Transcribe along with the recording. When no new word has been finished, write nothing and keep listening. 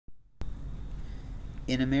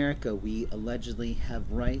In America, we allegedly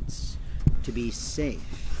have rights to be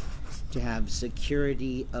safe, to have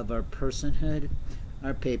security of our personhood,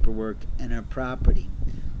 our paperwork, and our property.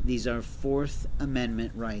 These are Fourth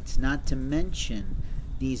Amendment rights. Not to mention,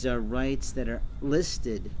 these are rights that are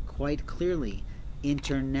listed quite clearly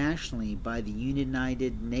internationally by the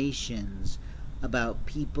United Nations about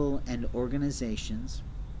people and organizations,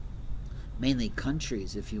 mainly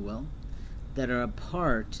countries, if you will, that are a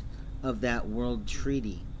part of that world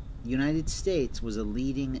treaty. The United States was a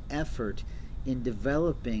leading effort in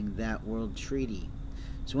developing that world treaty.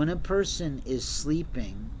 So when a person is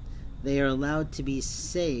sleeping, they are allowed to be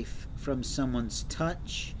safe from someone's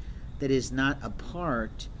touch that is not a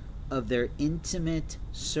part of their intimate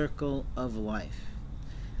circle of life.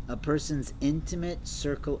 A person's intimate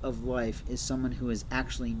circle of life is someone who is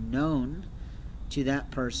actually known to that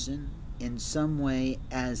person in some way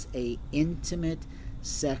as a intimate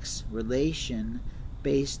sex relation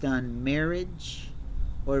based on marriage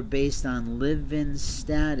or based on live-in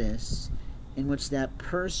status, in which that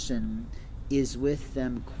person is with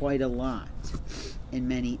them quite a lot in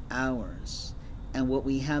many hours. And what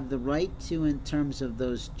we have the right to in terms of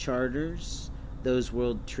those charters, those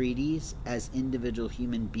world treaties, as individual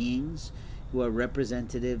human beings who are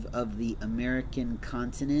representative of the American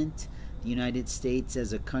continent, the United States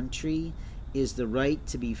as a country, is the right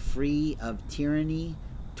to be free of tyranny,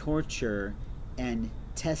 torture, and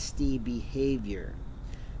testy behavior.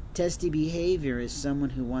 Testy behavior is someone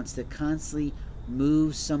who wants to constantly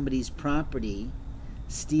move somebody's property,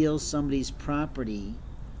 steal somebody's property,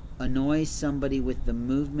 annoy somebody with the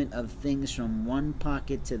movement of things from one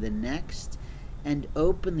pocket to the next. And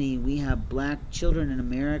openly, we have black children in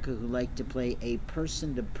America who like to play a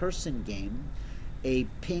person-to-person game, a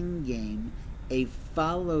ping game, a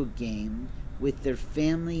follow game with their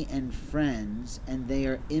family and friends, and they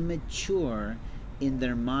are immature in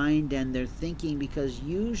their mind and their thinking because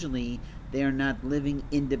usually they are not living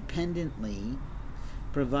independently,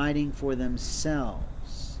 providing for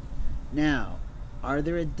themselves. Now, are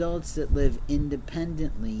there adults that live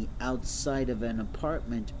independently outside of an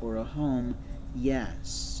apartment or a home?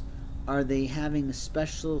 Yes. Are they having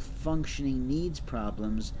special functioning needs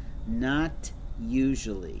problems? Not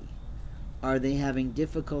usually. Are they having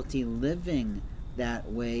difficulty living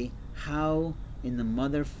that way? How in the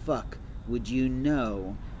motherfuck would you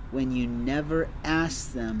know when you never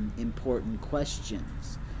ask them important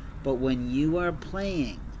questions? But when you are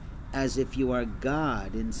playing as if you are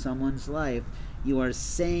God in someone's life, you are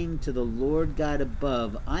saying to the Lord God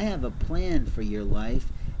above, I have a plan for your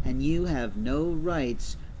life, and you have no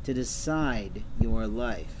rights to decide your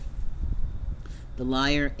life. The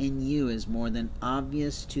liar in you is more than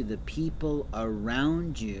obvious to the people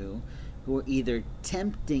around you who are either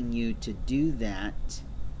tempting you to do that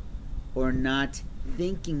or not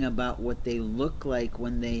thinking about what they look like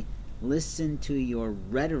when they listen to your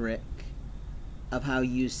rhetoric of how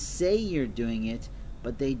you say you're doing it,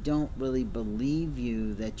 but they don't really believe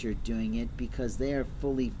you that you're doing it because they are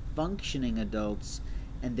fully functioning adults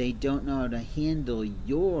and they don't know how to handle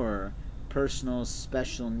your personal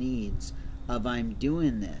special needs of I'm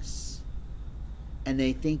doing this. And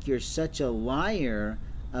they think you're such a liar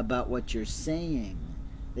about what you're saying,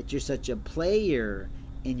 that you're such a player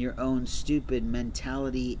in your own stupid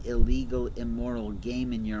mentality, illegal, immoral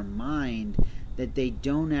game in your mind, that they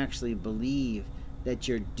don't actually believe that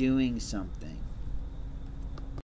you're doing something.